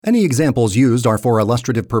Any examples used are for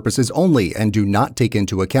illustrative purposes only and do not take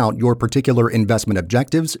into account your particular investment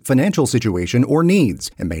objectives, financial situation, or needs,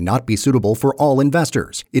 and may not be suitable for all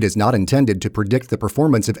investors. It is not intended to predict the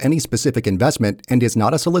performance of any specific investment and is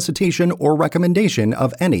not a solicitation or recommendation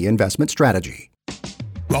of any investment strategy.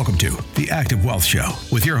 Welcome to the Active Wealth Show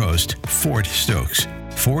with your host, Fort Stokes.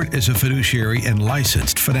 Fort is a fiduciary and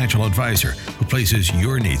licensed financial advisor who places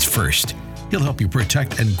your needs first. He'll help you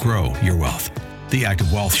protect and grow your wealth. The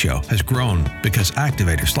Active Wealth Show has grown because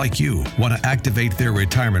activators like you want to activate their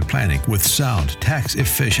retirement planning with sound,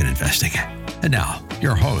 tax-efficient investing. And now,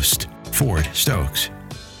 your host, Fort Stokes.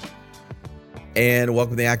 And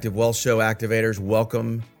welcome to the Active Wealth Show, activators.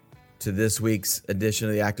 Welcome to this week's edition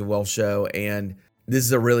of the Active Wealth Show. And this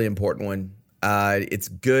is a really important one. It's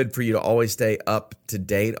good for you to always stay up to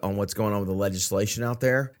date on what's going on with the legislation out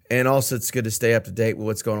there. And also it's good to stay up to date with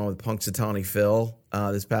what's going on with Punxsutawney Phil.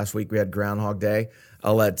 This past week we had Groundhog Day.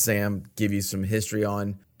 I'll let Sam give you some history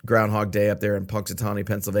on Groundhog Day up there in Punxsutawney,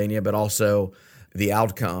 Pennsylvania, but also the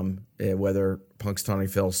outcome, whether Punxsutawney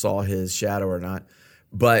Phil saw his shadow or not.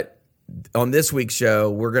 But on this week's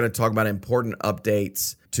show, we're going to talk about important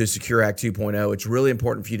updates to Secure Act 2.0. It's really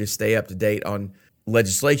important for you to stay up to date on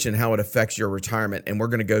legislation, how it affects your retirement. And we're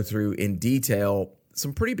going to go through in detail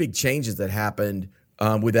some pretty big changes that happened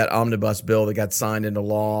with that omnibus bill that got signed into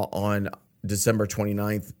law on December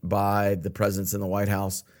 29th by the presidents in the White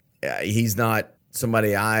House. He's not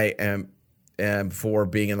somebody I am for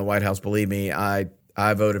being in the White House. Believe me, I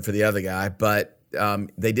voted for the other guy, but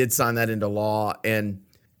they did sign that into law, and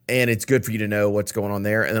it's good for you to know what's going on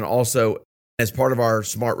there. And then also, as part of our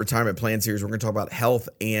Smart Retirement Plan series, we're going to talk about health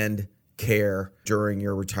and care during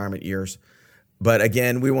your retirement years. But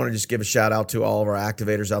again, we want to just give a shout out to all of our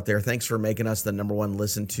activators out there. Thanks for making us the number one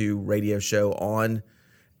listened to radio show on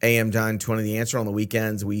AM 920 The Answer on the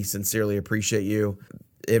weekends. We sincerely appreciate you.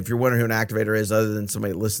 If you're wondering who an activator is, other than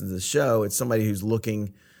somebody that listens to the show, it's somebody who's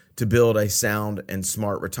looking to build a sound and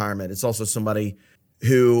smart retirement. It's also somebody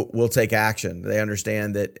who will take action. They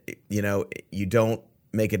understand that, you don't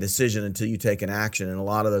make a decision until you take an action. And a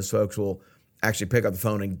lot of those folks will actually pick up the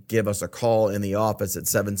phone and give us a call in the office at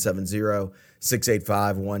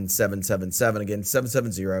 770-685-1777. Again,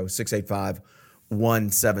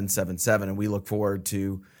 770-685-1777. And we look forward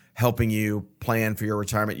to helping you plan for your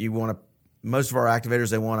retirement. Most of our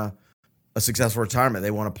activators, they want a successful retirement.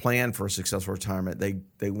 They want to plan for a successful retirement. They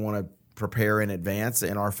want to prepare in advance.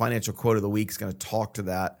 And our financial quote of the week is going to talk to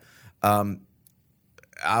that. I'll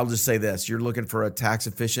just say this. You're looking for a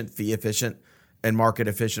tax-efficient, fee-efficient, and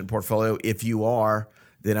market-efficient portfolio. If you are,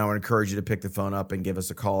 then I would encourage you to pick the phone up and give us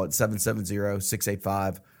a call at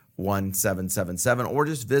 770-685-1777, or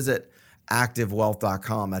just visit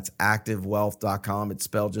activewealth.com. That's activewealth.com. It's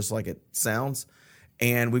spelled just like it sounds.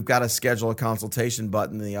 And we've got a schedule a consultation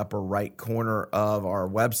button in the upper right corner of our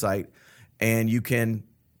website, and you can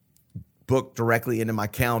book directly into my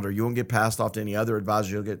calendar. You won't get passed off to any other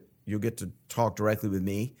advisor. You'll get to talk directly with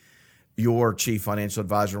me, your chief financial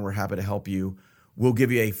advisor, and we're happy to help you. We'll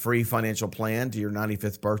give you a free financial plan to your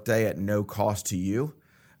 95th birthday at no cost to you.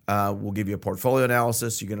 We'll give you a portfolio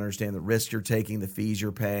analysis so you can understand the risk you're taking, the fees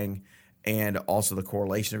you're paying, and also the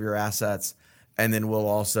correlation of your assets. And then we'll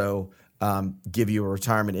also give you a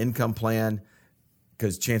retirement income plan,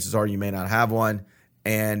 because chances are you may not have one.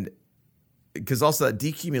 And because also that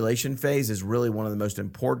decumulation phase is really one of the most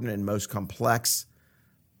important and most complex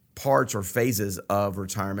parts or phases of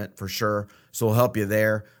retirement for sure. So we'll help you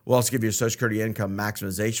there. We'll also give you a Social Security income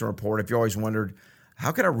maximization report. If you always wondered,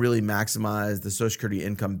 how can I really maximize the Social Security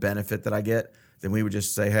income benefit that I get? Then we would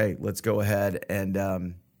just say, hey, let's go ahead and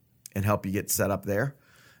help you get set up there.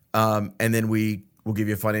 And then we will give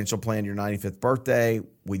you a financial plan your 95th birthday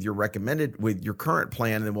with your current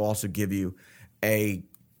plan. And then we'll also give you a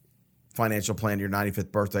financial plan your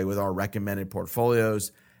 95th birthday with our recommended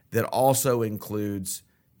portfolios that also includes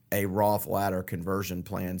a Roth ladder conversion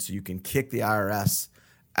plan, so you can kick the IRS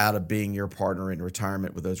out of being your partner in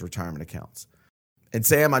retirement with those retirement accounts. And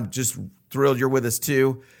Sam, I'm just thrilled you're with us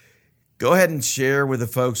too. Go ahead and share with the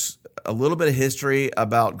folks a little bit of history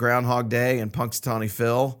about Groundhog Day and Punxsutawney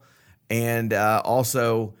Phil. And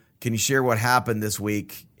also, can you share what happened this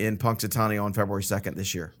week in Punxsutawney on February 2nd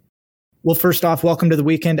this year? Well, first off, welcome to the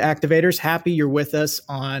Weekend Activators. Happy you're with us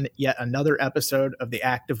on yet another episode of the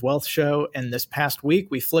Active Wealth Show. And this past week,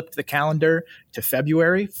 we flipped the calendar to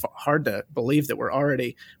February. Hard to believe that we're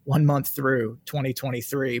already 1 month through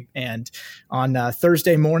 2023. And on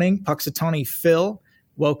Thursday morning, Punxsutawney Phil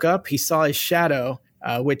woke up. He saw his shadow,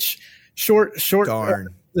 which short. Darn.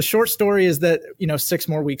 the short story is that, 6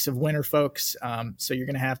 more weeks of winter, folks. So you're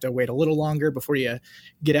going to have to wait a little longer before you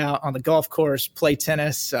get out on the golf course, play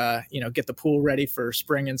tennis, get the pool ready for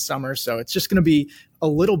spring and summer. So it's just going to be a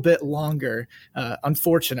little bit longer,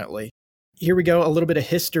 unfortunately. Here we go. A little bit of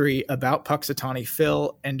history about Punxsutawney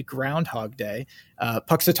Phil and Groundhog Day.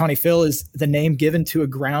 Punxsutawney Phil is the name given to a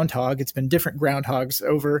groundhog. It's been different groundhogs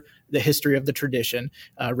over the history of the tradition,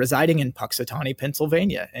 residing in Punxsutawney,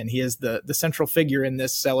 Pennsylvania. And he is the central figure in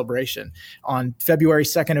this celebration. On February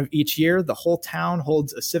 2nd of each year, the whole town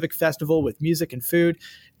holds a civic festival with music and food.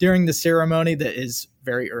 During the ceremony that is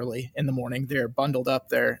very early in the morning, they're bundled up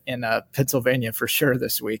there in Pennsylvania for sure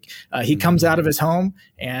this week. He comes out of his home,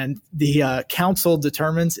 and the council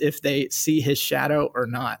determines if they see his shadow or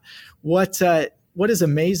not. What is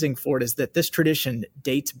amazing for it is that this tradition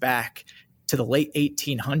dates back to the late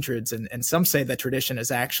 1800s, and some say the tradition is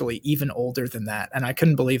actually even older than that, and I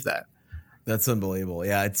couldn't believe that. That's unbelievable.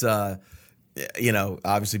 Yeah, it's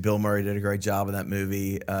obviously Bill Murray did a great job in that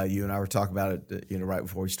movie. You and I were talking about it, right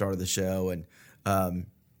before we started the show, and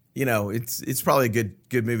it's probably a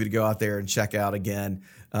good movie to go out there and check out again.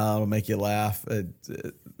 It'll make you laugh.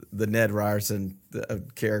 The Ned Ryerson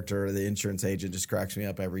character, the insurance agent, just cracks me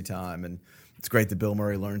up every time, and it's great that Bill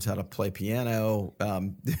Murray learns how to play piano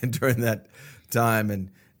during that time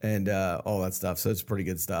and all that stuff. So it's pretty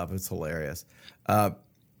good stuff. It's hilarious.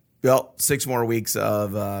 6 more weeks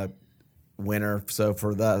of winter. So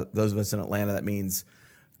for those of us in Atlanta, that means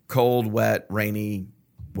cold, wet, rainy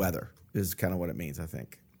weather is kind of what it means, I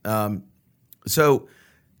think. So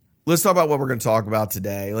let's talk about what we're going to talk about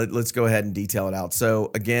today. Let's go ahead and detail it out.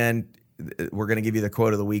 So again, we're going to give you the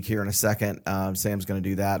quote of the week here in a second. Sam's going to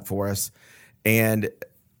do that for us. And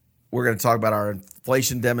we're going to talk about our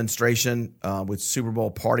inflation demonstration with Super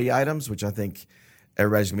Bowl party items, which I think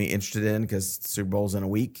everybody's going to be interested in because Super Bowl's in a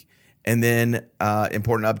week. And then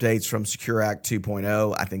important updates from Secure Act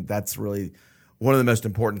 2.0. I think that's really one of the most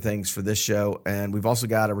important things for this show. And we've also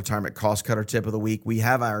got a retirement cost cutter tip of the week. We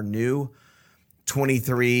have our new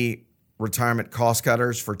 23 retirement cost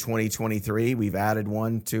cutters for 2023. We've added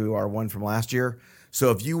one to our one from last year.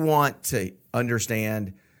 So if you want to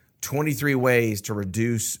understand 23 ways to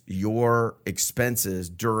reduce your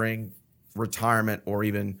expenses during retirement or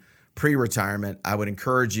even pre-retirement, I would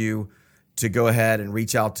encourage you to go ahead and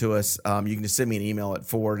reach out to us. You can just send me an email at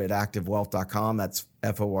ford@activewealth.com. That's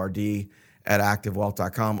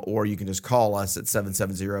FORD@activewealth.com. Or you can just call us at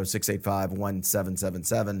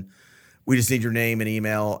 770-685-1777. We just need your name and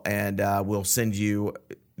email, and we'll send you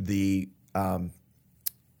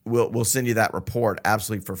we'll send you that report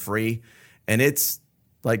absolutely for free. And it's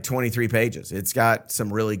like 23 pages. It's got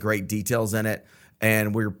some really great details in it,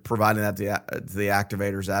 and we're providing that to the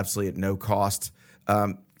activators absolutely at no cost.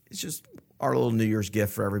 It's just our little New Year's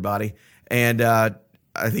gift for everybody. And I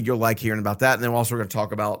think you'll like hearing about that. And then also we're going to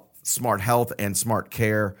talk about smart health and smart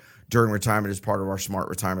care during retirement as part of our Smart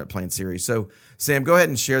Retirement Plan series. So, Sam, go ahead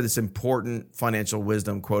and share this important financial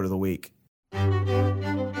wisdom quote of the week.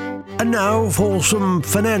 And now for some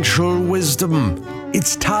financial wisdom.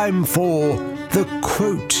 It's time for the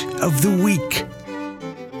quote of the week.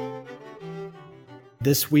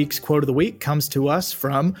 This week's quote of the week comes to us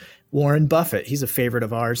from Warren Buffett. He's a favorite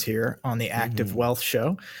of ours here on the Active Wealth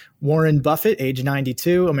Show. Warren Buffett, age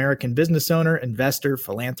 92, American business owner, investor,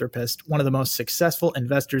 philanthropist, one of the most successful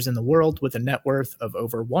investors in the world with a net worth of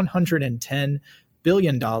over $110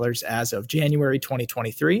 billion as of January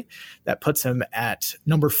 2023. That puts him at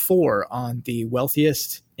number 4 on the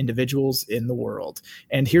wealthiest individuals in the world.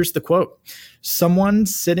 And here's the quote: "Someone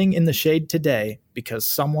sitting in the shade today because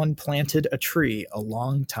someone planted a tree a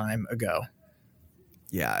long time ago."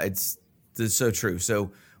 Yeah, it's so true.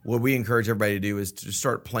 So what we encourage everybody to do is to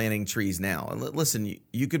start planting trees now. And listen,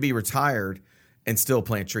 you could be retired and still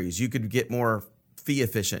plant trees. You could get more fee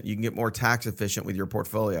efficient. You can get more tax efficient with your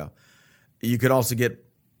portfolio. You could also get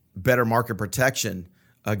better market protection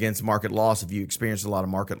against market loss if you experienced a lot of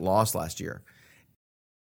market loss last year.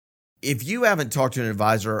 If you haven't talked to an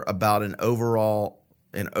advisor about an overarching,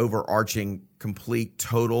 complete,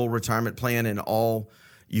 total retirement plan, and all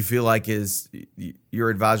you feel like is your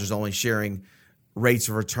advisor's only sharing rates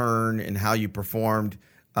of return and how you performed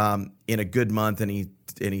in a good month, and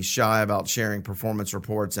he's shy about sharing performance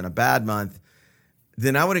reports in a bad month,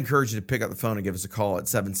 then I would encourage you to pick up the phone and give us a call at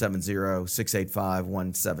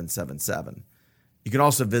 770-685-1777. You can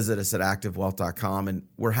also visit us at activewealth.com, and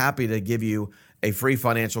we're happy to give you a free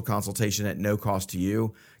financial consultation at no cost to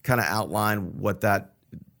you, kind of outline what that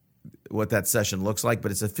session looks like,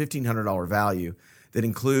 but it's a $1,500 value that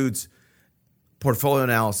includes portfolio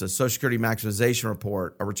analysis, Social Security maximization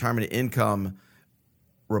report, a retirement income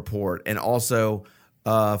report, and also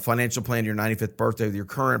financial plan to your 95th birthday with your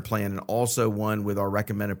current plan, and also one with our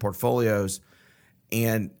recommended portfolios.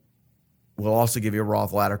 And we'll also give you a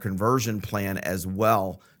Roth ladder conversion plan as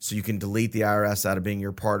well, so you can delete the IRS out of being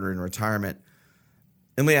your partner in retirement.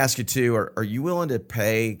 And let me ask you too, are you willing to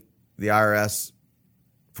pay the IRS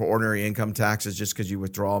for ordinary income taxes just because you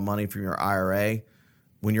withdraw money from your IRA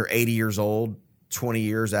when you're 80 years old, 20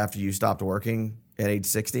 years after you stopped working at age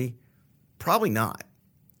 60? Probably not.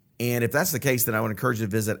 And if that's the case, then I would encourage you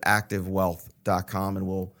to visit activewealth.com,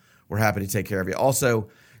 and we're happy to take care of you. Also,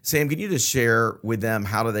 Sam, can you just share with them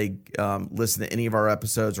how do they listen to any of our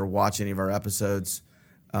episodes or watch any of our episodes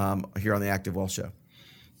here on the Active Wealth Show?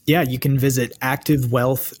 Yeah, you can visit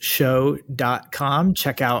activewealthshow.com,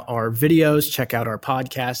 check out our videos, check out our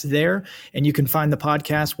podcast there, and you can find the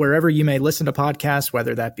podcast wherever you may listen to podcasts,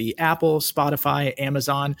 whether that be Apple, Spotify,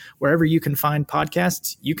 Amazon, wherever you can find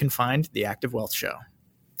podcasts, you can find the Active Wealth Show.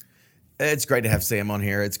 It's great to have Sam on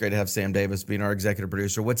here. It's great to have Sam Davis being our executive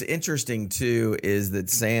producer. What's interesting too is that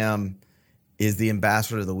Sam is the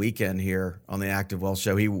ambassador of the weekend here on the Active Wealth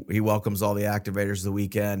Show. He welcomes all the activators of the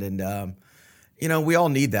weekend, and we all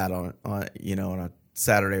need that on a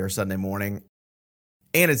Saturday or Sunday morning.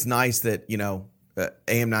 And it's nice that,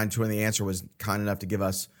 AM 920 The Answer was kind enough to give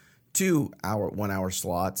us 1-hour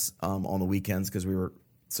slots on the weekends because we were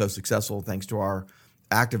so successful thanks to our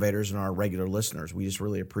activators and our regular listeners. We just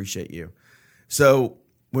really appreciate you. So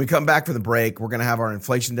when we come back from the break, we're going to have our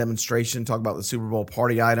inflation demonstration, talk about the Super Bowl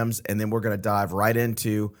party items, and then we're going to dive right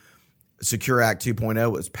into Secure Act 2.0.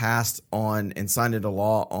 It was passed on and signed into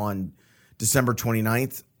law on December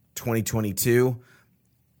 29th, 2022,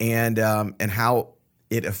 and how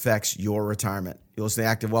it affects your retirement. You'll listen to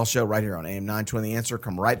the Active Wealth Show right here on AM 920 The Answer.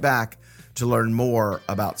 Come right back to learn more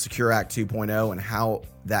about Secure Act 2.0 and how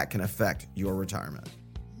that can affect your retirement.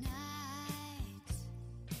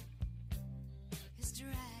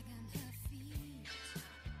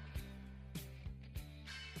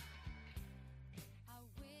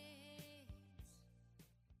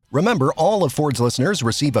 Remember, all of Ford's listeners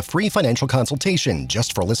receive a free financial consultation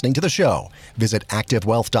just for listening to the show. Visit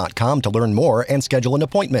activewealth.com to learn more and schedule an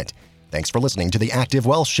appointment. Thanks for listening to the Active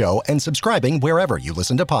Wealth Show and subscribing wherever you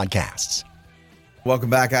listen to podcasts. Welcome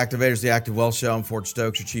back, Activators, the Active Wealth Show. I'm Fort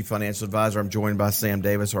Stokes, your Chief Financial Advisor. I'm joined by Sam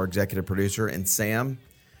Davis, our Executive Producer. And Sam,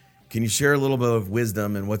 can you share a little bit of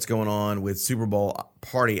wisdom and what's going on with Super Bowl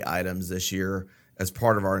party items this year as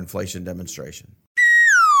part of our inflation demonstration?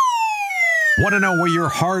 Want to know where your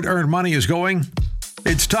hard-earned money is going?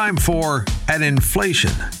 It's time for an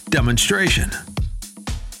inflation demonstration.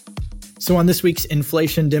 So on this week's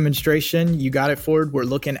inflation demonstration, you got it, Ford. We're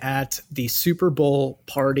looking at the Super Bowl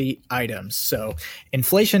party items. So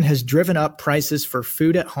inflation has driven up prices for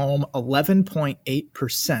food at home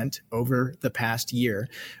 11.8% over the past year.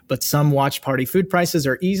 But some watch party food prices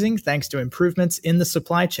are easing thanks to improvements in the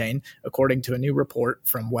supply chain, according to a new report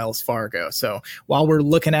from Wells Fargo. So while we're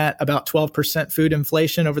looking at about 12% food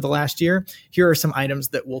inflation over the last year, here are some items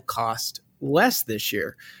that will cost less this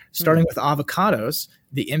year, starting with avocados,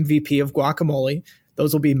 the MVP of guacamole.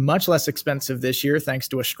 Those will be much less expensive this year thanks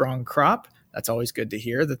to a strong crop. That's always good to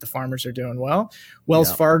hear that the farmers are doing well.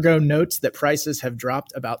 Wells Fargo notes that prices have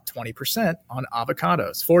dropped about 20% on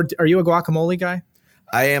avocados. Ford, are you a guacamole guy?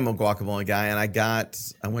 I am a guacamole guy, and I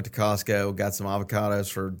went to Costco, got some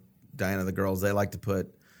avocados for Diana, the girls. They like to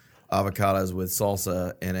put avocados with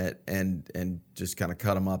salsa in it and just kind of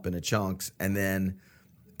cut them up into chunks. And then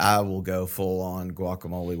I will go full on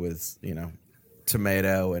guacamole with,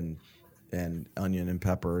 tomato and onion and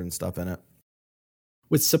pepper and stuff in it.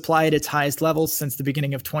 With supply at its highest levels since the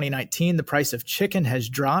beginning of 2019, the price of chicken has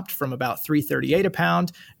dropped from about $3.38 a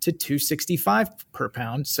pound to $2.65 per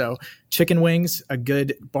pound. So chicken wings, a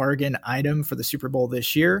good bargain item for the Super Bowl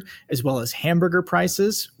this year, as well as hamburger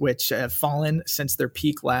prices, which have fallen since their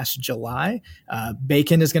peak last July.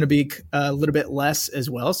 Bacon is going to be a little bit less as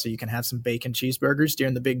well, so you can have some bacon cheeseburgers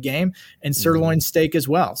during the big game, and sirloin steak as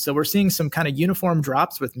well. So we're seeing some kind of uniform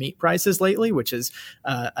drops with meat prices lately, which is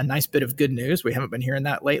a nice bit of good news. We haven't been hearing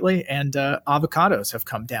that lately, and avocados have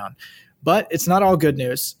come down. But it's not all good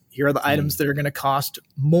news. Here are the items that are going to cost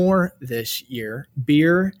more this year.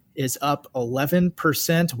 Beer is up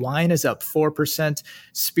 11%. Wine is up 4%.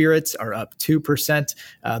 Spirits are up 2%.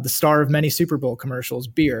 The star of many Super Bowl commercials,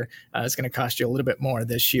 beer, is going to cost you a little bit more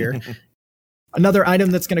this year. Another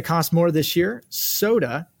item that's going to cost more this year,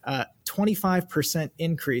 soda, 25%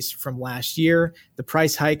 increase from last year. The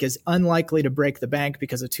price hike is unlikely to break the bank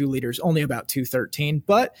because a 2 liters only about $2.13,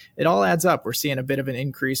 but it all adds up. We're seeing a bit of an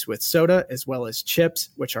increase with soda as well as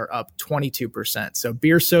chips, which are up 22%. So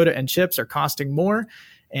beer, soda, and chips are costing more,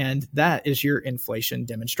 and that is your inflation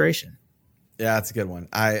demonstration. Yeah, that's a good one.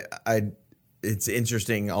 It's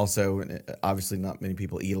interesting also, obviously not many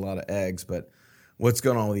people eat a lot of eggs, but what's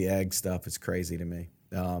going on with the egg stuff is crazy to me.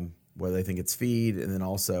 Whether they think it's feed, and then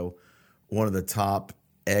also one of the top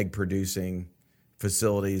egg producing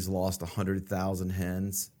facilities lost 100,000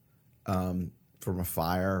 hens from a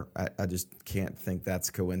fire. I just can't think that's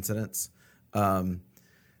a coincidence. So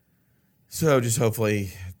just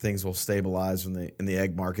hopefully things will stabilize in the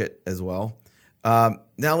egg market as well. Now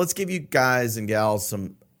let's give you guys and gals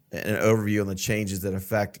an overview on the changes that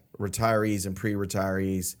affect retirees and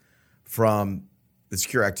pre-retirees from the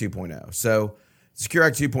Secure Act 2.0. So Secure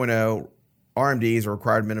Act 2.0, RMDs, or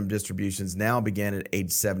required minimum distributions, now begin at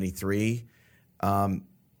age 73.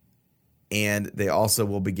 And they also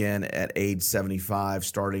will begin at age 75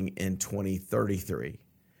 starting in 2033.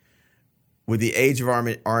 With the age of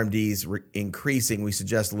RMDs increasing, we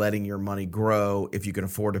suggest letting your money grow if you can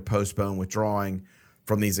afford to postpone withdrawing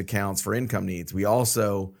from these accounts for income needs. We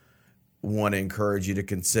also want to encourage you to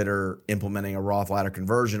consider implementing a Roth ladder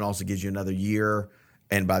conversion. Also gives you another year,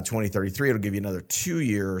 and by 2033, it'll give you another 2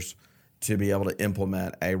 years to be able to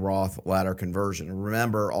implement a Roth ladder conversion.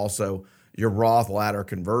 Remember also, your Roth ladder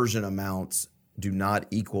conversion amounts do not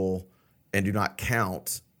equal and do not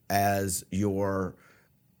count as your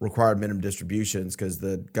required minimum distributions, because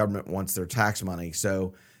the government wants their tax money.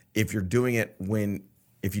 So if you're doing it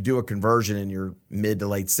if you do a conversion in your mid to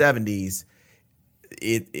late 70s,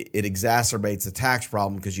 it exacerbates the tax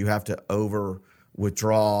problem, because you have to over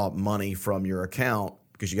withdraw money from your account,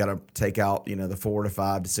 because you got to take out, the 4 to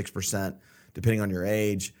 5 to 6%, depending on your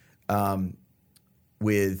age, so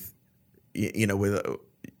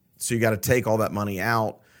you got to take all that money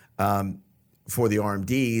out. For the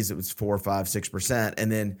RMDs, it was 4, 5, 6%. And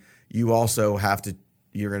then you also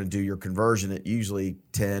you're going to do your conversion at usually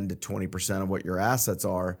 10 to 20% of what your assets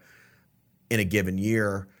are in a given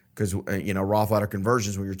year. Because, Roth ladder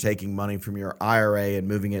conversions, when you're taking money from your IRA and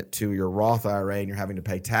moving it to your Roth IRA, and you're having to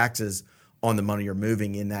pay taxes on the money you're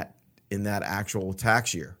moving in that actual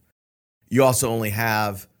tax year. You also only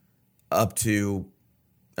have up to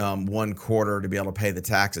 1 quarter to be able to pay the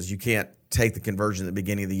taxes. You can't take the conversion at the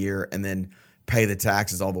beginning of the year and then pay the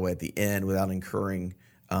taxes all the way at the end without incurring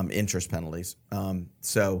interest penalties.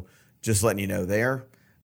 So just letting you know there.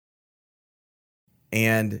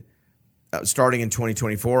 And starting in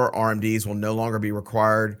 2024, RMDs will no longer be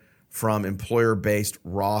required from employer-based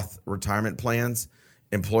Roth retirement plans.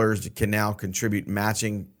 Employers can now contribute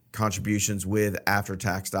matching contributions with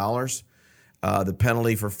after-tax dollars. The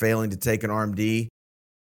penalty for failing to take an RMD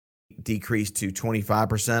decreased to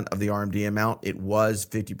 25% of the RMD amount. It was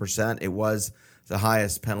 50%. It was the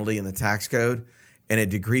highest penalty in the tax code, and it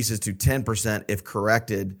decreases to 10% if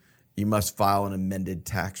corrected. You must file an amended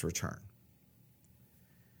tax return.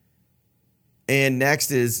 And next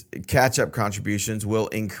is catch-up contributions will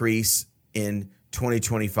increase in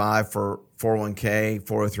 2025 for 401k,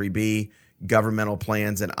 403b, governmental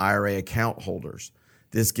plans, and IRA account holders.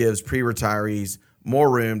 This gives pre-retirees more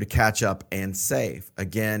room to catch up and save.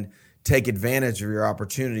 Again, take advantage of your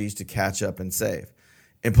opportunities to catch up and save.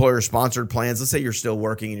 Employer-sponsored plans, let's say you're still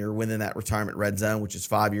working and you're within that retirement red zone, which is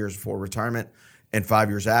 5 years before retirement and 5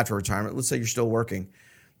 years after retirement. Let's say you're still working.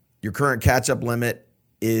 Your current catch-up limit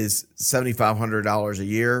is $7,500 a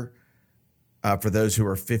year for those who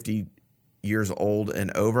are 50 years old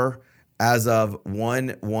and over. As of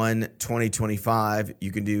 1/1/2025,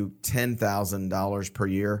 you can do $10,000 per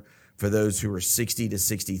year for those who are 60 to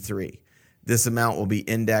 63. This amount will be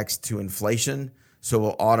indexed to inflation, so it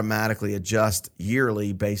will automatically adjust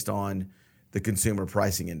yearly based on the Consumer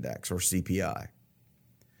Pricing Index, or CPI.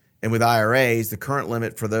 And with IRAs, the current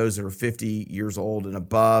limit for those that are 50 years old and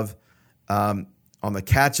above on the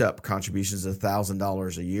catch-up contributions is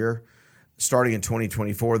 $1,000 a year. Starting in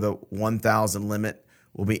 2024, the 1,000 limit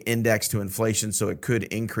will be indexed to inflation, so it could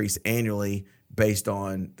increase annually based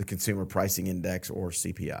on the Consumer Pricing Index, or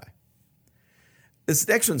CPI. This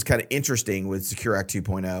next one's kind of interesting with Secure Act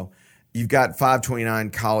 2.0. You've got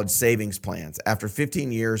 529 college savings plans. After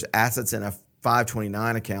 15 years, assets in a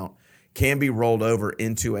 529 account can be rolled over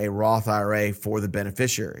into a Roth IRA for the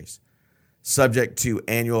beneficiaries, subject to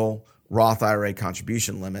annual Roth IRA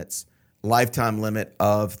contribution limits, lifetime limit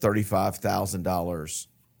of $35,000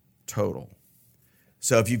 total.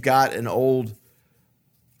 So if you've got an old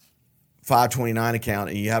 529 account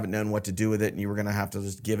and you haven't known what to do with it, and you were going to have to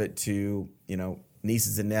just give it to,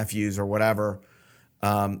 nieces and nephews or whatever,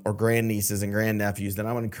 or grandnieces and grandnephews, then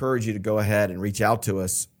I would encourage you to go ahead and reach out to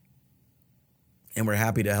us, and we're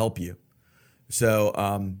happy to help you. So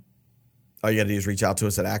all you got to do is reach out to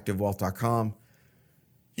us at activewealth.com.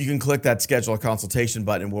 You can click that schedule a consultation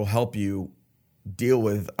button, and we'll help you deal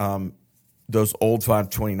with those old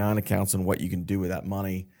 529 accounts and what you can do with that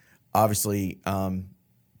money. Obviously,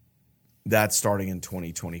 that's starting in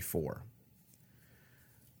 2024.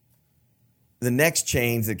 The next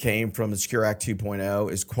change that came from the Secure Act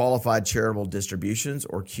 2.0 is qualified charitable distributions,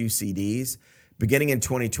 or QCDs. Beginning in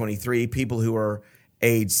 2023, people who are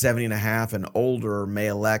age 70 and a half and older may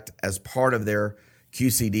elect, as part of their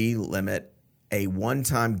QCD limit, a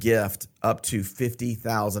one-time gift up to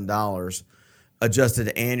 $50,000 adjusted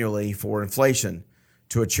annually for inflation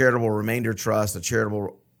to a charitable remainder trust, a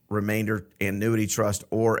charitable remainder annuity trust,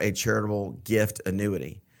 or a charitable gift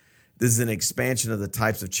annuity. This is an expansion of the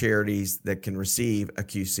types of charities that can receive a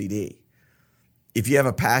QCD. If you have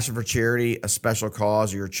a passion for charity, a special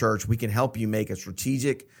cause, or your church, we can help you make a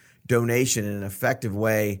strategic donation in an effective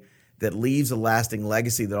way that leaves a lasting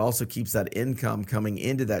legacy that also keeps that income coming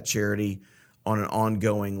into that charity on an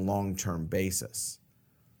ongoing long-term basis.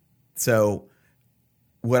 So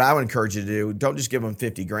what I would encourage you to do, don't just give them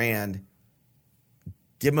 50 grand,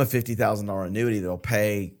 give them a $50,000 annuity that'll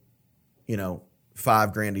pay,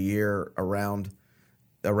 $5 grand a year around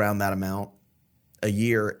that amount a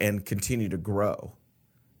year and continue to grow.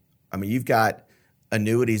 I mean, you've got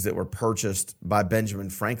annuities that were purchased by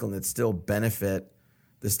Benjamin Franklin that still benefit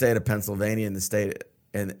the state of Pennsylvania and the state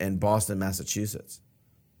and Boston, Massachusetts.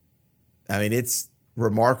 I mean, it's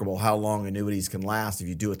remarkable how long annuities can last if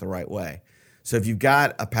you do it the right way. So if you've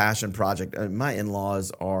got a passion project, my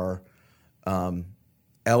in-laws are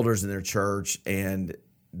elders in their church, and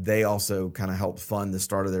they also kind of help fund the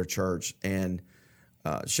start of their church. And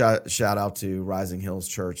shout out to Rising Hills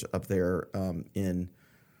Church up there in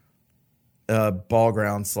Ball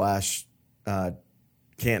Ground /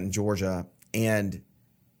 Canton, Georgia. And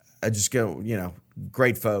I just go,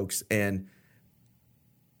 great folks. And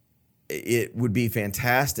it would be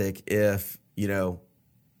fantastic if,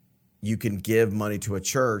 you can give money to a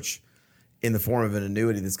church in the form of an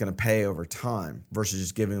annuity that's going to pay over time versus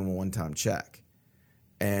just giving them a one-time check.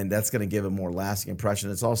 And that's going to give a more lasting impression.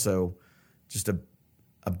 It's also just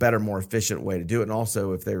a better, more efficient way to do it. And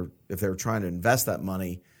also, if they're trying to invest that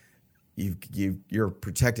money, you're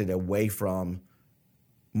protected away from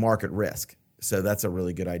market risk. So that's a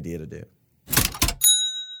really good idea to do.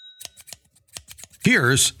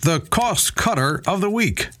 Here's the cost cutter of the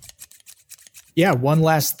week. Yeah, one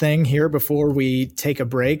last thing here before we take a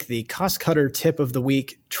break. The cost cutter tip of the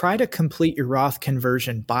week: try to complete your Roth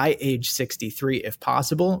conversion by age 63 if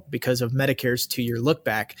possible, because of Medicare's 2-year look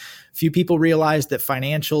back. Few people realize that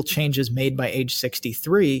financial changes made by age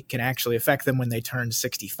 63 can actually affect them when they turn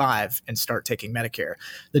 65 and start taking Medicare.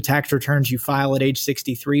 The tax returns you file at age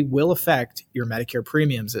 63 will affect your Medicare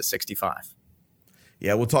premiums at 65.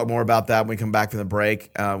 Yeah, we'll talk more about that when we come back from the break.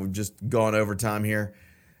 We've just gone over time here.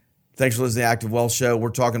 Thanks for listening to the Active Wealth Show. We're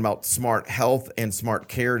talking about smart health and smart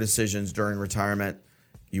care decisions during retirement.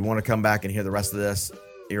 You want to come back and hear the rest of this,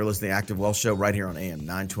 you're listening to the Active Wealth Show right here on AM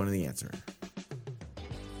 920 The Answer.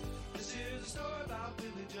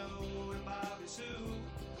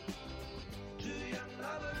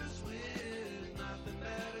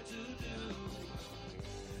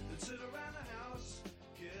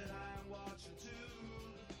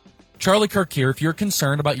 Charlie Kirk here. If you're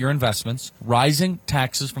concerned about your investments, rising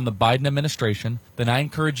taxes from the Biden administration, then I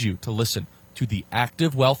encourage you to listen to the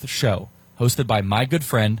Active Wealth Show, hosted by my good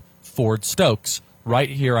friend, Ford Stokes, right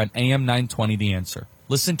here on AM 920 The Answer.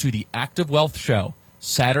 Listen to the Active Wealth Show,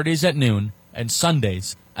 Saturdays at noon and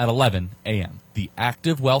Sundays at 11 a.m. The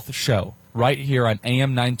Active Wealth Show, right here on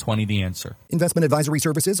AM 920 The Answer. Investment advisory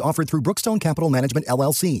services offered through Brookstone Capital Management,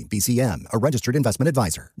 LLC, BCM, a registered investment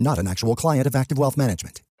advisor, not an actual client of Active Wealth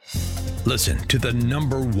Management. Listen to the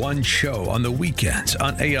 #1 show on the weekends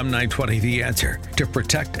on AM 920 The Answer to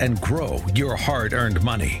protect and grow your hard-earned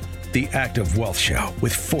money. The Active Wealth Show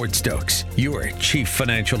with Ford Stokes, your chief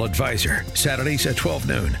financial advisor, Saturdays at 12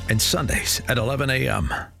 noon and Sundays at 11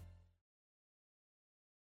 a.m.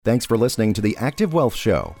 Thanks for listening to the Active Wealth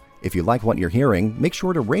Show. If you like what you're hearing, make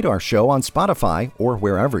sure to rate our show on Spotify or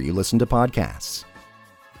wherever you listen to podcasts.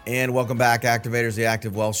 And welcome back, Activators, the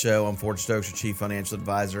Active Wealth Show. I'm Ford Stokes, your chief financial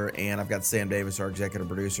advisor, and I've got Sam Davis, our executive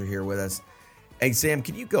producer, here with us. Hey, Sam,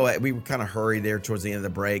 can you go ahead? We were kind of hurried there towards the end of the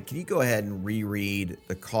break. Can you go ahead and reread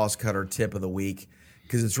the cost cutter tip of the week?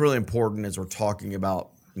 Because it's really important as we're talking about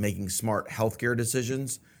making smart healthcare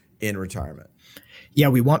decisions in retirement. Yeah,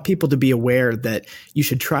 we want people to be aware that you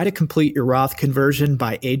should try to complete your Roth conversion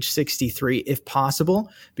by age 63 if possible,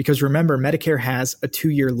 because remember, Medicare has a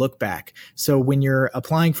 2-year look back. So when you're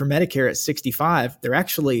applying for Medicare at 65, they're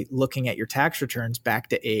actually looking at your tax returns back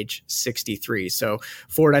to age 63. So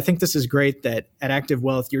Ford, I think this is great that at Active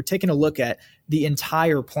Wealth, you're taking a look at the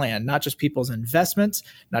entire plan, not just people's investments,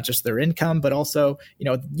 not just their income, but also,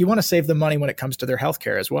 you want to save them money when it comes to their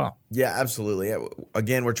healthcare as well. Yeah, absolutely.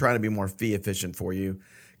 Again, we're trying to be more fee efficient for you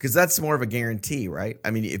because that's more of a guarantee, right?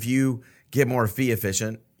 I mean, if you get more fee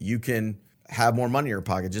efficient, you can have more money in your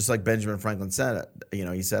pocket, just like Benjamin Franklin said.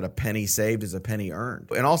 He said a penny saved is a penny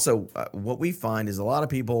earned. And also what we find is a lot of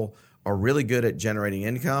people are really good at generating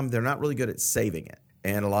income. They're not really good at saving it.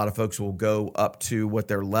 And a lot of folks will go up to what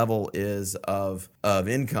their level is of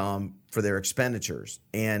income for their expenditures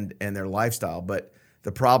and their lifestyle. But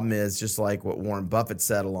the problem is, just like what Warren Buffett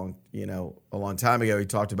said a long time ago, he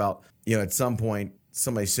talked about, at some point,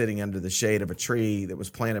 somebody sitting under the shade of a tree that was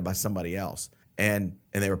planted by somebody else. And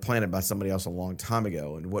they were planted by somebody else a long time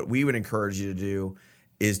ago. And what we would encourage you to do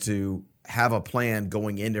is to have a plan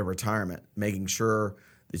going into retirement, making sure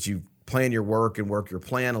that you plan your work and work your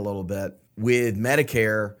plan a little bit. With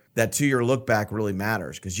Medicare, that 2-year look back really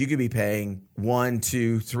matters because you could be paying $100,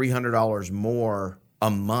 $200, $300 more a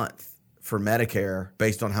month for Medicare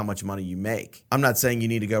based on how much money you make. I'm not saying you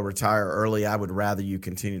need to go retire early. I would rather you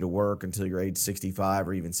continue to work until you're age 65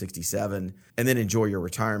 or even 67 and then enjoy your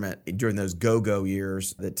retirement during those go-go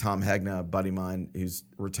years that Tom Hegna, a buddy of mine who's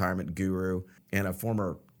a retirement guru and a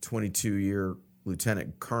former 22-year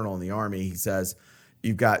lieutenant colonel in the Army, he says,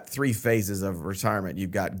 you've got 3 phases of retirement. You've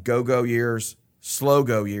got go-go years,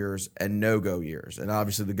 slow-go years, and no-go years. And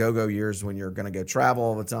obviously the go-go years when you're going to go travel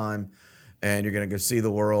all the time and you're going to go see the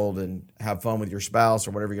world and have fun with your spouse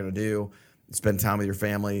or whatever you're going to do, spend time with your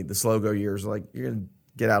family. The slow-go years, like you're going to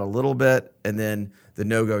get out a little bit. And then the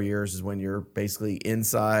no-go years is when you're basically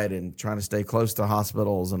inside and trying to stay close to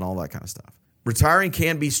hospitals and all that kind of stuff. Retiring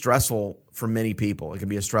can be stressful for many people. It can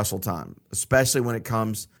be a stressful time, especially when it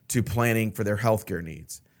comes to planning for their healthcare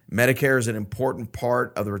needs. Medicare is an important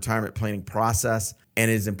part of the retirement planning process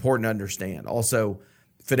and is important to understand. Also,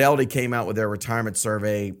 Fidelity came out with their retirement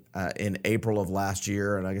survey in April of last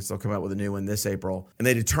year, and I guess they'll come out with a new one this April. And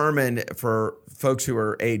they determined for folks who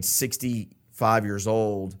are age 65 years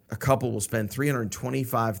old, a couple will spend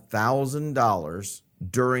 $325,000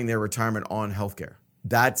 during their retirement on healthcare.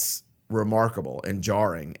 That's remarkable and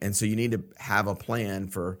jarring. And so you need to have a plan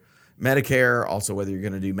for Medicare, also whether you're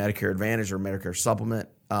going to do Medicare Advantage or Medicare Supplement,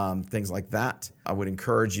 things like that. I would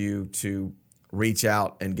encourage you to reach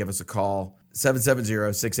out and give us a call,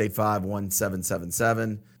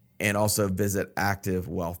 770-685-1777, and also visit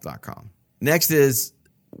activewealth.com. Next is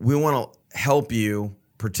we want to help you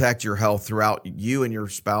protect your health throughout you and your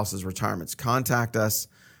spouse's retirements. Contact us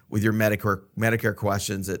with your Medicare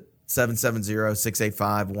questions at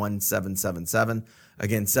 770-685-1777.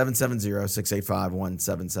 Again,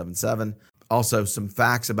 770-685-1777. Also, some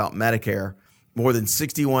facts about Medicare. More than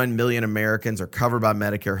 61 million Americans are covered by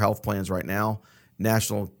Medicare health plans right now.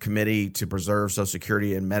 National Committee to Preserve Social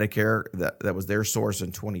Security and Medicare, that was their source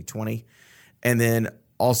in 2020. And then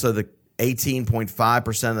also the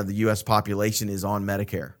 18.5% of the U.S. population is on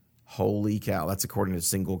Medicare. Holy cow, that's according to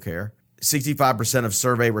Single Care. 65% of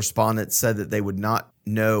survey respondents said that they would not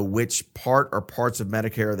know which part or parts of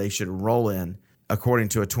Medicare they should enroll in, according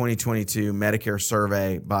to a 2022 Medicare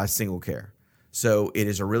survey by Single Care. So it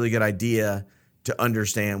is a really good idea to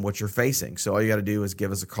understand what you're facing. So all you got to do is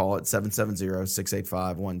give us a call at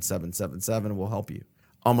 770-685-1777. We'll help you.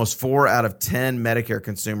 Almost 4 out of 10 Medicare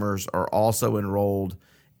consumers are also enrolled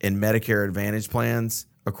in Medicare Advantage plans,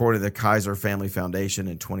 according to the Kaiser Family Foundation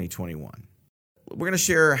in 2021. We're going to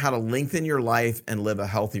share how to lengthen your life and live a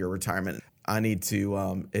healthier retirement. I need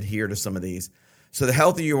to adhere to some of these. So the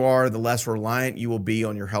healthier you are, the less reliant you will be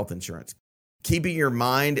on your health insurance. Keeping your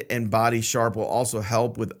mind and body sharp will also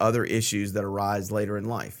help with other issues that arise later in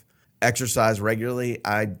life. Exercise regularly.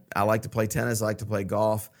 I like to play tennis. I like to play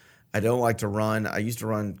golf. I don't like to run. I used to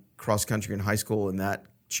run cross country in high school, and that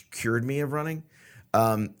cured me of running.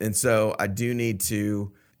 And so I do need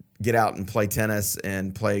to get out and play tennis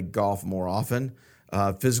and play golf more often.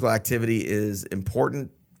 Physical activity is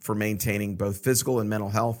important for maintaining both physical and mental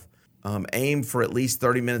health. Aim for at least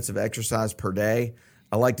 30 minutes of exercise per day.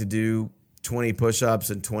 I like to do 20 push-ups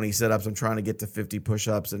and 20 sit-ups. I'm trying to get to 50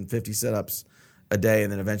 push-ups and 50 sit-ups a day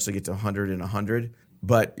and then eventually get to 100 and 100.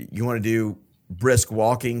 But you want to do brisk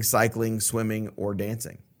walking, cycling, swimming, or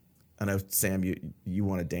dancing. I know, Sam, you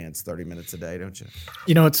want to dance 30 minutes a day, don't you?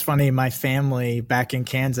 You know, it's funny. My family back in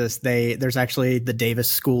Kansas, there's actually the Davis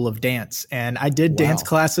School of Dance. And I did dance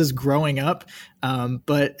classes growing up.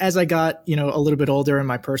 But as I got, a little bit older and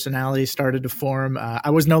my personality started to form, I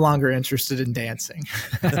was no longer interested in dancing.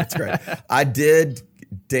 That's great. I did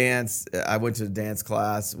dance. I went to a dance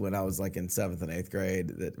class when I was like in 7th and 8th grade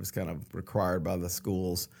that was kind of required by the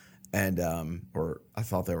schools. And, or I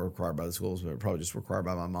thought they were required by the schools, but they were probably just required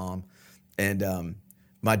by my mom. And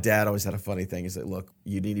my dad always had a funny thing. He said, look,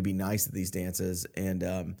 you need to be nice at these dances.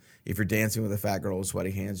 And if you're dancing with a fat girl with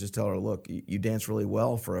sweaty hands, just tell her, look, you dance really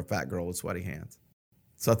well for a fat girl with sweaty hands.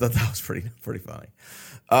 So I thought that was pretty funny.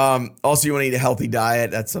 Also, you want to eat a healthy diet.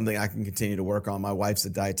 That's something I can continue to work on. My wife's a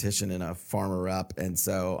dietitian and a farmer rep. And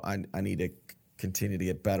so I need to continue to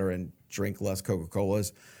get better and drink less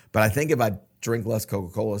Coca-Colas. But I think if I drink less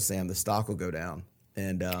Coca-Cola, Sam, the stock will go down.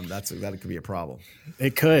 And that could be a problem.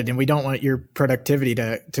 It could. And we don't want your productivity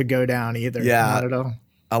to go down either. Yeah. Not at all.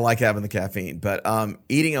 I like having the caffeine. But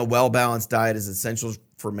eating a well-balanced diet is essential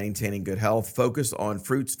for maintaining good health. Focus on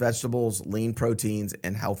fruits, vegetables, lean proteins,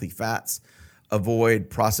 and healthy fats.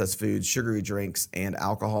 Avoid processed foods, sugary drinks, and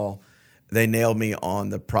alcohol. They nailed me on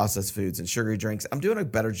the processed foods and sugary drinks. I'm doing a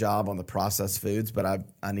better job on the processed foods, but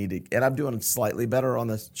I need to, and I'm doing slightly better on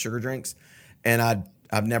the sugar drinks. And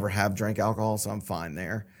I've never have drank alcohol, so I'm fine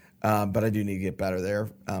there. But I do need to get better there.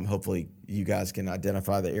 Hopefully you guys can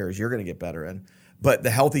identify the areas you're going to get better in. But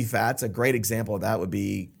the healthy fats, a great example of that would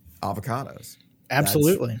be avocados.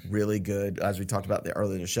 Absolutely. That's really good. As we talked about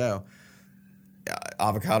earlier in the show,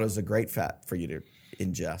 avocado is a great fat for you to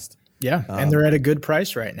ingest. Yeah, and they're at a good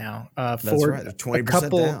price right now. That's right. They're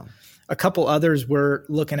 20% down. A couple others we're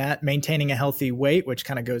looking at: maintaining a healthy weight, which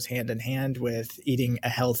kind of goes hand in hand with eating a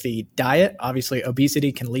healthy diet. Obviously,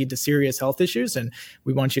 obesity can lead to serious health issues, and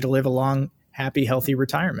we want you to live a long, happy, healthy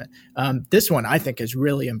retirement. This one I think is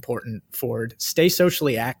really important, Ford. Stay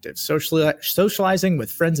socially active. Socializing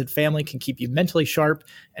with friends and family can keep you mentally sharp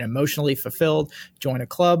and emotionally fulfilled. Join a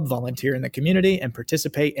club, volunteer in the community, and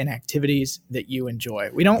participate in activities that you enjoy.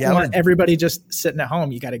 We don't want everybody just sitting at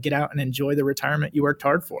home. You got to get out and enjoy the retirement you worked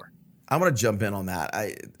hard for. I want to jump in on that.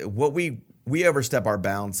 We overstep our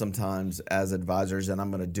bounds sometimes as advisors, and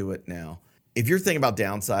I'm going to do it now. If you're thinking about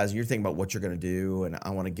downsizing, you're thinking about what you're going to do, and I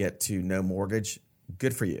want to get to no mortgage,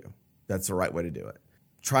 good for you. That's the right way to do it.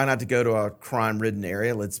 Try not to go to a crime-ridden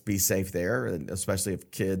area. Let's be safe there, and especially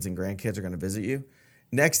if kids and grandkids are going to visit you.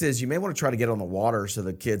 Next is you may want to try to get on the water so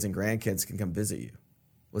the kids and grandkids can come visit you.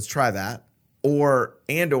 Let's try that. Or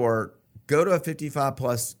go to a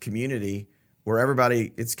 55-plus community where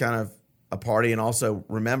everybody, it's kind of a party. And also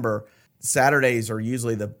remember, Saturdays are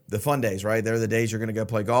usually the fun days, right? They're the days you're going to go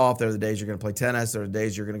play golf. They're the days you're going to play tennis. They're the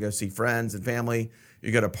days you're going to go see friends and family.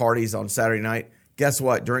 You go to parties on Saturday night. Guess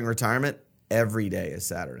what? During retirement, every day is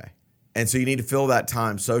Saturday. And so you need to fill that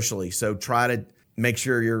time socially. So try to make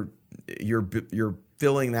sure you're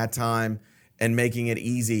filling that time and making it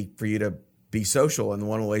easy for you to be social. And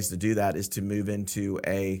one of the ways to do that is to move into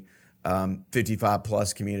a 55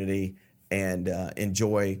 plus community and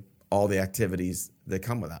enjoy all the activities that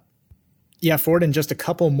come with that. Yeah, Ford, and just a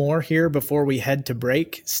couple more here before we head to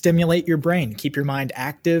break. Stimulate your brain. Keep your mind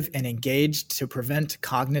active and engaged to prevent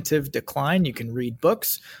cognitive decline. You can read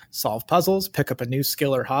books, solve puzzles, pick up a new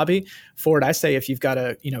skill or hobby. Ford, I say if you've got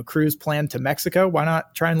a cruise planned to Mexico, why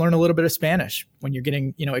not try and learn a little bit of Spanish when you're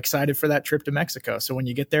getting excited for that trip to Mexico? So when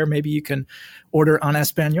you get there, maybe you can order en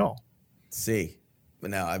español. Sí.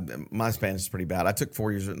 No, my Spanish is pretty bad. I took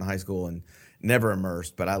 4 years in high school and never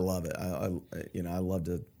immersed, but I love it. I love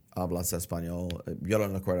to hablas español. Yo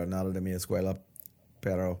no recuerdo nada de mi escuela,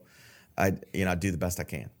 pero I do the best I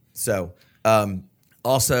can. So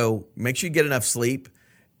also make sure you get enough sleep.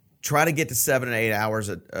 Try to get to 7 and 8 hours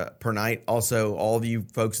per night. Also, all of you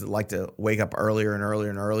folks that like to wake up earlier and earlier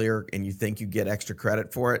and earlier, and you think you get extra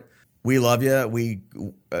credit for it, we love you.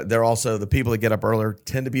 They're also the people that get up earlier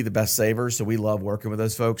tend to be the best savers, so we love working with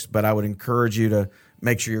those folks. But I would encourage you to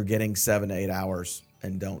make sure you're getting 7 to 8 hours,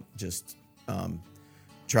 and don't just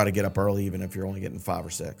try to get up early, even if you're only getting 5 or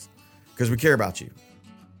 6, because we care about you.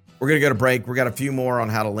 We're going to go to break. We got a few more on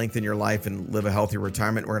how to lengthen your life and live a healthy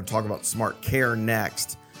retirement. We're going to talk about smart care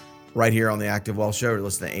next, right here on the Active Wealth Show.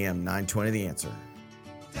 Listen to AM 920, The Answer.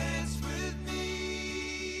 Dance with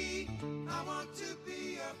me. I want to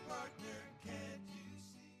be a partner. Can't you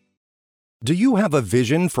see? Do you have a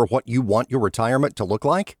vision for what you want your retirement to look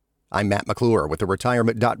like? I'm Matt McClure with the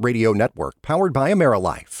Retirement.radio network, powered by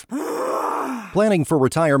AmeriLife. Planning for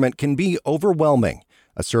retirement can be overwhelming.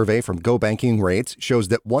 A survey from Go Banking Rates shows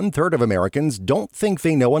that 1/3 of Americans don't think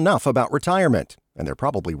they know enough about retirement. And they're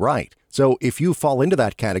probably right. So if you fall into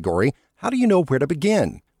that category, how do you know where to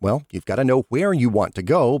begin? Well, you've got to know where you want to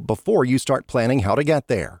go before you start planning how to get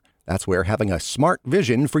there. That's where having a smart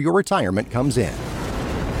vision for your retirement comes in.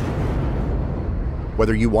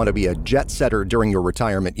 Whether you want to be a jet setter during your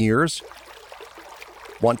retirement years,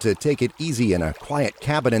 want to take it easy in a quiet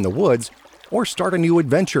cabin in the woods, or start a new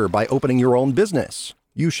adventure by opening your own business,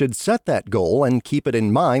 you should set that goal and keep it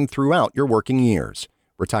in mind throughout your working years.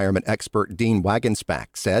 Retirement expert Dean Wagenspack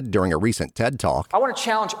said during a recent TED Talk, I want to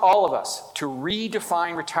challenge all of us to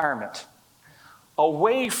redefine retirement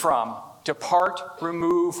away from depart,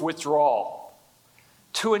 remove, withdrawal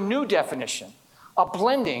to a new definition, a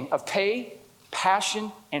blending of pay,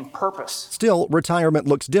 passion, and purpose. Still, retirement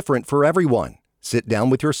looks different for everyone. Sit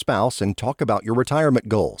down with your spouse and talk about your retirement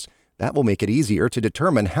goals. That will make it easier to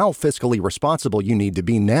determine how fiscally responsible you need to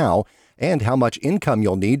be now and how much income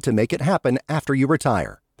you'll need to make it happen after you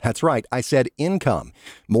retire. That's right, I said income.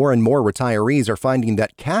 More and more retirees are finding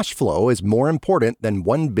that cash flow is more important than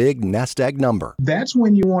one big nest egg number. That's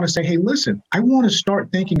when you want to say, hey, listen, I want to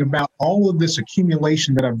start thinking about all of this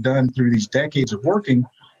accumulation that I've done through these decades of working.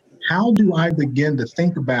 How do I begin to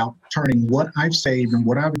think about turning what I've saved and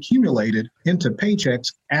what I've accumulated into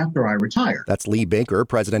paychecks after I retire? That's Lee Baker,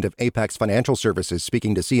 president of Apex Financial Services,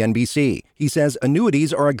 speaking to CNBC. He says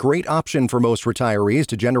annuities are a great option for most retirees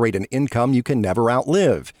to generate an income you can never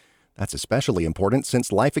outlive. That's especially important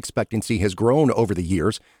since life expectancy has grown over the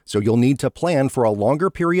years, so you'll need to plan for a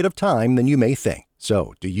longer period of time than you may think.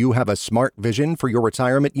 So, do you have a smart vision for your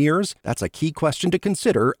retirement years? That's a key question to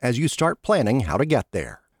consider as you start planning how to get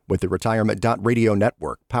there. With the Retirement.Radio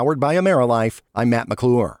Network, powered by AmeriLife, I'm Matt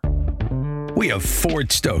McClure. We have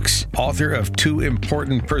Ford Stokes, author of 2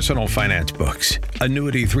 important personal finance books,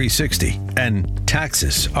 Annuity 360 and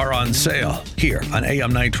Taxes Are on Sale, here on AM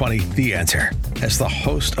 920, The Answer, as the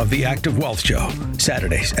host of the Active Wealth Show,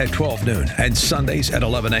 Saturdays at 12 noon and Sundays at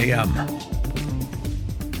 11 a.m.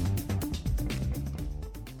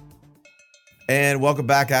 And welcome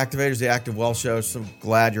back, Activators, the Active Wealth Show. So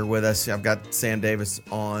glad you're with us. I've got Sam Davis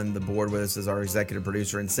on the board with us as our executive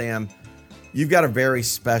producer. And Sam, you've got a very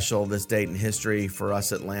special this date in history for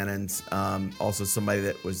us Atlantans. Also somebody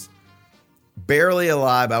that was barely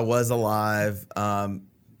alive. I was alive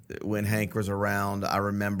when Hank was around. I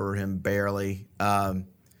remember him barely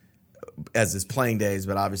as his playing days,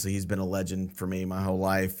 but obviously he's been a legend for me my whole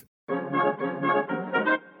life.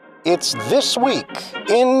 It's This Week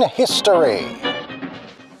in History.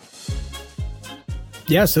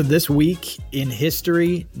 Yeah, so this week in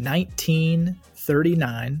history,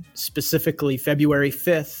 1939, specifically February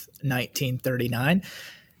 5th, 1939,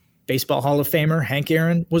 Baseball Hall of Famer Hank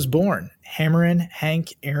Aaron was born. Hammerin'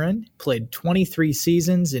 Hank Aaron played 23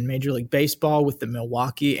 seasons in Major League Baseball with the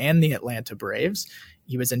Milwaukee and the Atlanta Braves.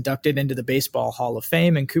 He was inducted into the Baseball Hall of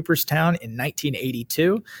Fame in Cooperstown in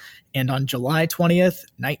 1982. And on July 20th,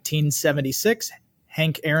 1976,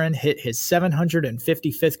 Hank Aaron hit his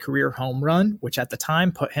 755th career home run, which at the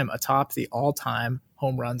time put him atop the all-time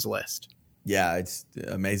home runs list. Yeah, it's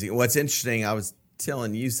amazing. What's interesting, I was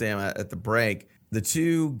telling you, Sam, at the break, the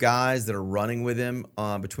 2 guys that are running with him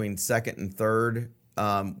between second and third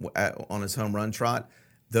on his home run trot,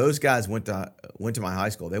 those guys went to my high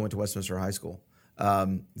school. They went to Westminster High School.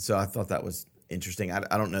 So I thought that was interesting.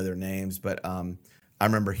 I don't know their names, but I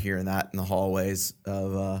remember hearing that in the hallways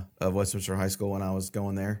of Westminster High School when I was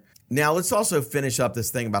going there. Now, let's also finish up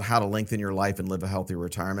this thing about how to lengthen your life and live a healthy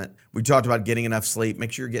retirement. We talked about getting enough sleep.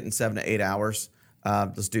 Make sure you're getting 7 to 8 hours.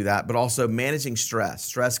 Let's do that. But also managing stress.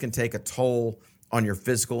 Stress can take a toll on your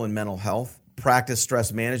physical and mental health. Practice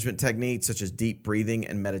stress management techniques such as deep breathing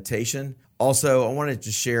and meditation. Also, I wanted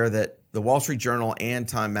to share that the Wall Street Journal and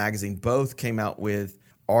Time Magazine both came out with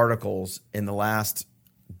articles in the last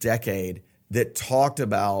decade that talked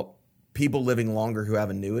about people living longer who have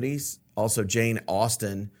annuities. Also, Jane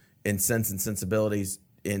Austen in Sense and Sensibilities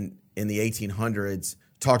in the 1800s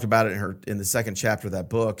talked about it in the second chapter of that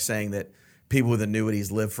book, saying that people with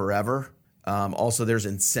annuities live forever. Also, there's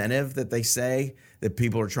incentive that they say that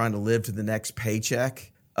people are trying to live to the next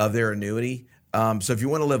paycheck of their annuity. So if you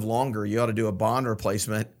want to live longer, you ought to do a bond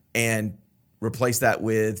replacement and replace that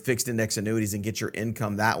with fixed index annuities and get your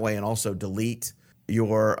income that way, and also delete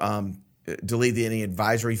any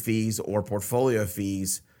advisory fees or portfolio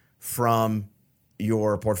fees from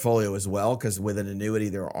your portfolio as well, because with an annuity,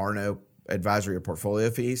 there are no advisory or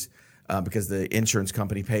portfolio fees because the insurance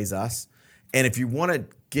company pays us. And if you want to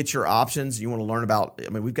get your options, you want to learn about,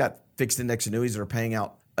 we've got fixed index annuities that are paying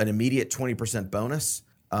out an immediate 20% bonus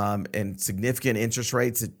and significant interest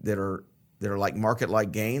rates that are like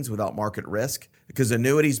market-like gains without market risk. Because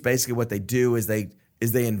annuities, basically what they do is they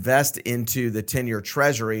is they invest into the 10-year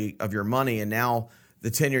treasury of your money. And now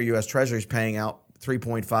the 10-year U.S. Treasury is paying out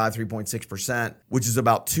 3.5, 3.6%, which is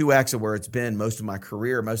about 2x of where it's been most of my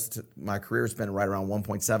career. Most of my career has been right around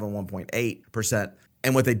 1.7, 1.8%.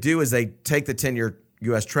 And what they do is they take the 10-year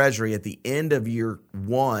U.S. Treasury at the end of year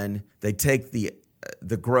one, they take the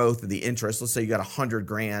growth of the interest. Let's say you got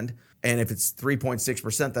 $100,000, and if it's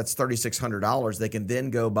 3.6%, that's $3,600. They can then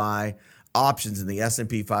go buy options in the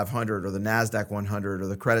S&P 500 or the NASDAQ 100 or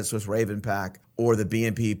the Credit Suisse Raven Pack or the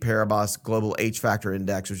BNP Paribas Global H Factor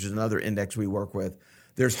Index, which is another index we work with.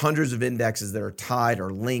 There's hundreds of indexes that are tied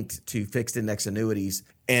or linked to fixed index annuities,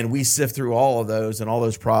 and we sift through all of those and all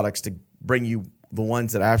those products to bring you the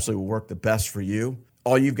ones that actually will work the best for you.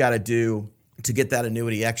 All you've got to do to get that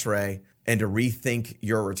annuity x-ray and to rethink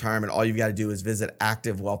your retirement, all you've got to do is visit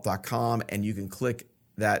activewealth.com, and you can click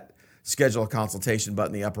that schedule a consultation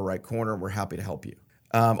button in the upper right corner. We're happy to help you.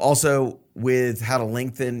 Also, with how to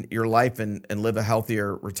lengthen your life and live a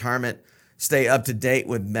healthier retirement, stay up to date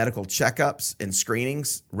with medical checkups and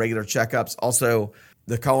screenings, regular checkups. Also,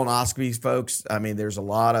 the colonoscopies, folks. I mean, there's a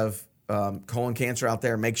lot of colon cancer out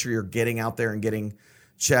there. Make sure you're getting out there and getting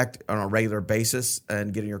checked on a regular basis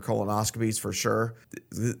and getting your colonoscopies for sure,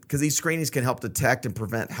 because these screenings can help detect and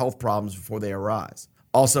prevent health problems before they arise.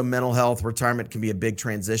 Also, mental health, retirement can be a big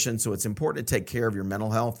transition, so it's important to take care of your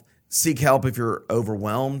mental health. Seek help if you're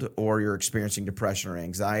overwhelmed or you're experiencing depression or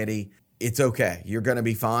anxiety. It's okay. You're going to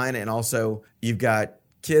be fine. And also, you've got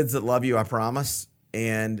kids that love you, I promise,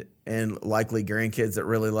 and likely grandkids that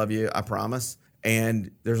really love you, I promise.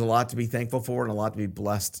 And there's a lot to be thankful for and a lot to be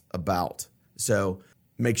blessed about. So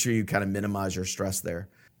make sure you kind of minimize your stress there.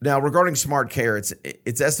 Now, regarding Smart Care,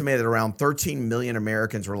 it's estimated around 13 million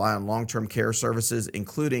Americans rely on long-term care services,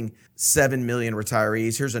 including 7 million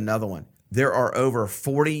retirees. Here's another one. There are over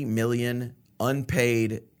 40 million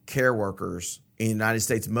unpaid care workers in the United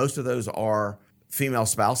States. Most of those are female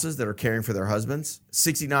spouses that are caring for their husbands.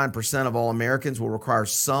 69% of all Americans will require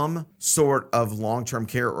some sort of long-term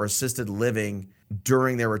care or assisted living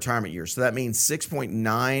during their retirement years. So that means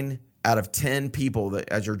 6.9 out of 10 people that,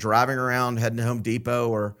 as you're driving around, heading to Home Depot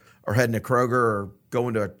or heading to Kroger or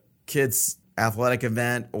going to a kid's athletic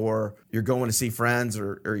event, or you're going to see friends,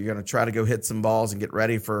 or you're going to try to go hit some balls and get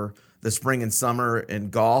ready for the spring and summer in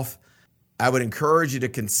golf, I would encourage you to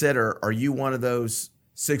consider, are you one of those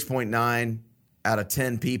 6.9 out of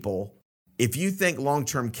 10 people? If you think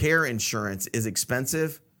long-term care insurance is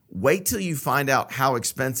expensive, wait till you find out how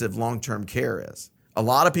expensive long-term care is. A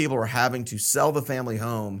lot of people are having to sell the family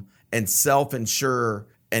home and self-insure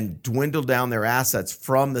and dwindle down their assets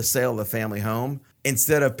from the sale of the family home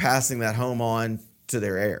instead of passing that home on to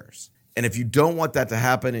their heirs. And if you don't want that to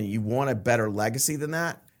happen and you want a better legacy than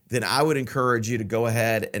that, then I would encourage you to go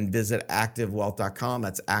ahead and visit activewealth.com.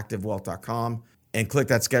 That's activewealth.com, and click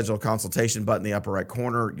that schedule a consultation button in the upper right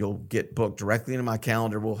corner. You'll get booked directly into my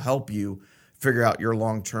calendar. We'll help you figure out your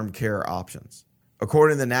long-term care options.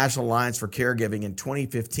 According to the National Alliance for Caregiving, in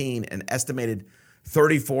 2015, an estimated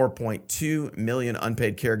 34.2 million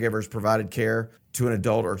unpaid caregivers provided care to an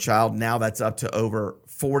adult or child. Now that's up to over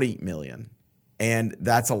 40 million. And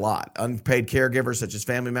that's a lot. Unpaid caregivers, such as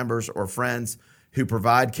family members or friends who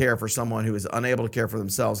provide care for someone who is unable to care for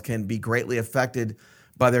themselves, can be greatly affected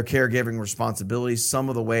by their caregiving responsibilities. Some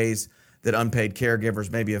of the ways that unpaid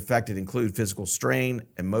caregivers may be affected include physical strain,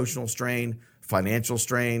 emotional strain, financial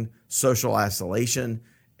strain, social isolation,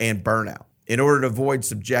 and burnout. In order to avoid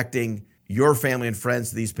subjecting your family and friends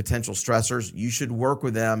to these potential stressors, you should work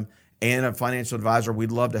with them and a financial advisor.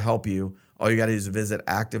 We'd love to help you. All you got to do is visit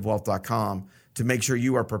activewealth.com to make sure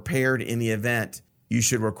you are prepared in the event you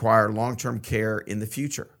should require long-term care in the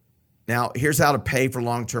future. Now, here's how to pay for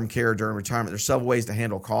long-term care during retirement. There's several ways to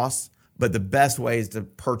handle costs, but the best way is to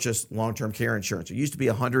purchase long-term care insurance. It used to be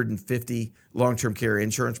 150 long-term care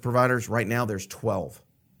insurance providers. Right now, there's 12.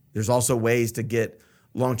 There's also ways to get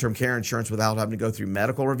long-term care insurance without having to go through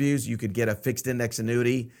medical reviews. You could get a fixed index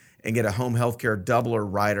annuity and get a home health care doubler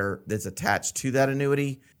rider that's attached to that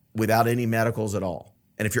annuity without any medicals at all.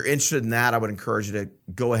 And if you're interested in that, I would encourage you to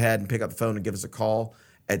go ahead and pick up the phone and give us a call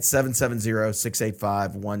at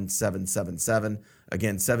 770-685-1777.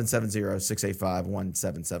 Again,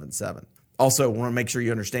 770-685-1777. Also, I want to make sure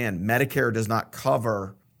you understand, Medicare does not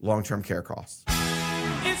cover long-term care costs.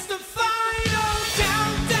 It's the final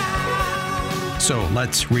countdown. So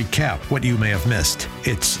let's recap what you may have missed.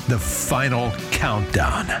 It's the final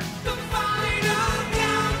countdown. The final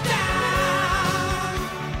countdown.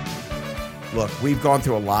 Look, we've gone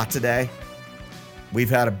through a lot today. We've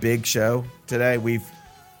had a big show today.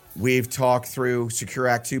 We've talked through Secure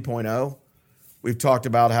Act 2.0. We've talked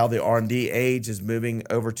about how the R&D age is moving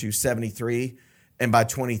over to 73, And by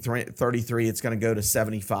 2033, it's going to go to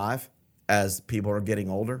 75 as people are getting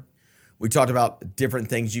older. We talked about different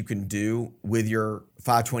things you can do with your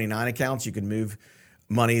 529 accounts. You can move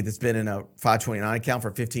money that's been in a 529 account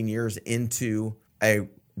for 15 years into a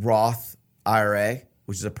Roth IRA,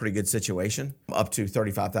 which is a pretty good situation, up to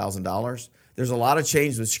 $35,000. There's a lot of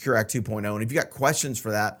change with Secure Act 2.0. And if you got questions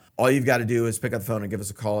for that, all you've got to do is pick up the phone and give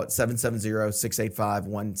us a call at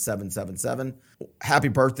 770-685-1777. Happy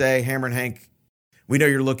birthday, Hammer and Hank. We know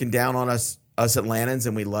you're looking down on us Atlantans,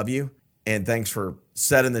 and we love you. And thanks for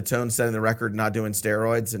setting the tone, setting the record, not doing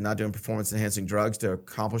steroids and not doing performance-enhancing drugs to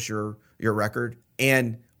accomplish your record.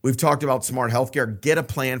 And we've talked about smart healthcare. Get a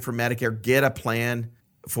plan for Medicare. Get a plan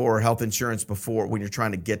for health insurance before when you're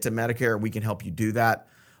trying to get to Medicare. We can help you do that.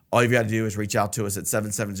 All you've got to do is reach out to us at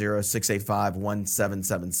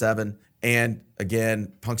 770-685-1777. And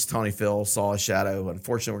again, Punxsutawney Phil saw a shadow.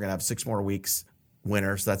 Unfortunately, we're going to have 6 more weeks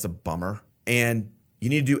winter, so that's a bummer. And you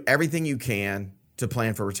need to do everything you can to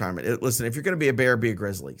plan for retirement. Listen, if you're going to be a bear, be a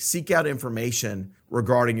grizzly. Seek out information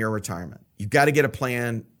regarding your retirement. You've got to get a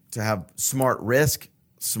plan to have smart risk,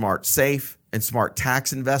 smart safe, and smart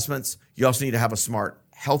tax investments. You also need to have a smart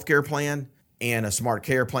healthcare plan and a smart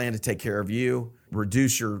care plan to take care of you,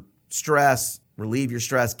 reduce your stress, relieve your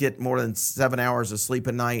stress, get more than 7 hours of sleep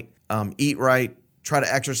a night, eat right, try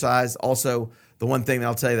to exercise. Also, the one thing that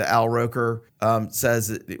I'll tell you that Al Roker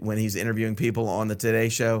says when he's interviewing people on the Today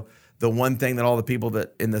Show, the one thing that all the people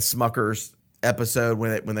that in the Smuckers episode,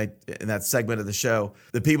 when they in that segment of the show,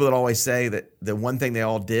 the people that always say that the one thing they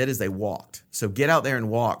all did is they walked. So get out there and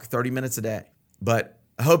walk 30 minutes a day. But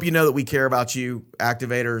I hope you know that we care about you,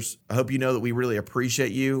 activators. I hope you know that we really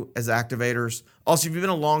appreciate you as activators. Also, if you've been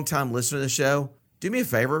a long time listener to the show, do me a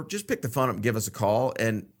favor, just pick the phone up and give us a call.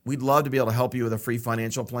 And we'd love to be able to help you with a free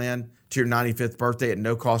financial plan to your 95th birthday at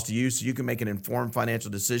no cost to you so you can make an informed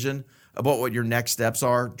financial decision about what your next steps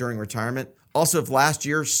are during retirement. Also, if last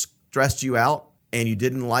year stressed you out and you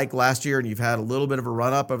didn't like last year and you've had a little bit of a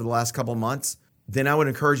run up over the last couple of months, then I would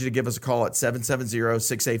encourage you to give us a call at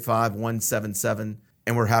 770-685-1777,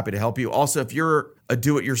 and we're happy to help you. Also, if you're a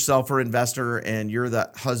do-it-yourselfer investor and you're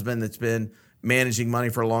that husband that's been managing money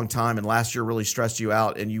for a long time and last year really stressed you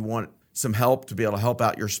out and you want some help to be able to help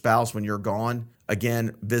out your spouse when you're gone,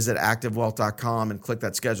 again, visit activewealth.com and click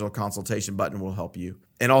that schedule a consultation button. We'll help you.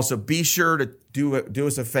 And also be sure to do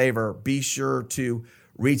us a favor. Be sure to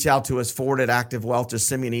reach out to us, Forward at Active Wealth. Just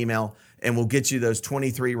send me an email and we'll get you those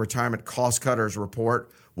 23 retirement cost cutters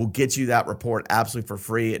report. We'll get you that report absolutely for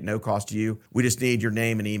free at no cost to you. We just need your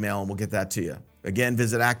name and email and we'll get that to you. Again,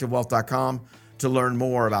 visit activewealth.com to learn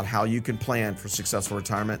more about how you can plan for successful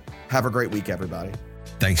retirement. Have a great week, everybody.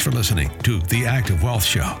 Thanks for listening to The Active Wealth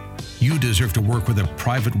Show. You deserve to work with a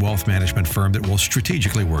private wealth management firm that will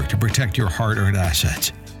strategically work to protect your hard-earned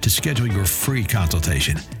assets. To schedule your free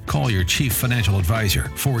consultation, call your chief financial advisor,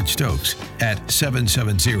 Ford Stokes, at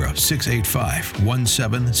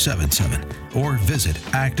 770-685-1777 or visit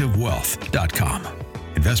activewealth.com.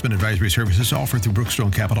 Investment advisory services offered through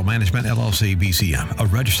Brookstone Capital Management, LLC, BCM, a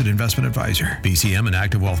registered investment advisor. BCM and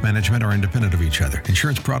Active Wealth Management are independent of each other.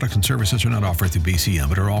 Insurance products and services are not offered through BCM,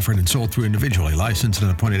 but are offered and sold through individually licensed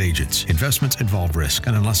and appointed agents. Investments involve risk,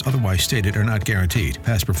 and unless otherwise stated, are not guaranteed.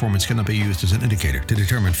 Past performance cannot be used as an indicator to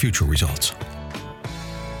determine future results.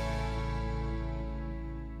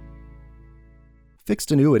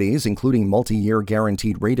 Fixed annuities, including multi-year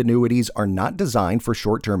guaranteed rate annuities, are not designed for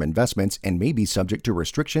short-term investments and may be subject to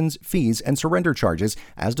restrictions, fees, and surrender charges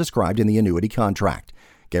as described in the annuity contract.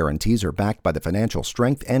 Guarantees are backed by the financial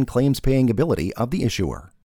strength and claims-paying ability of the issuer.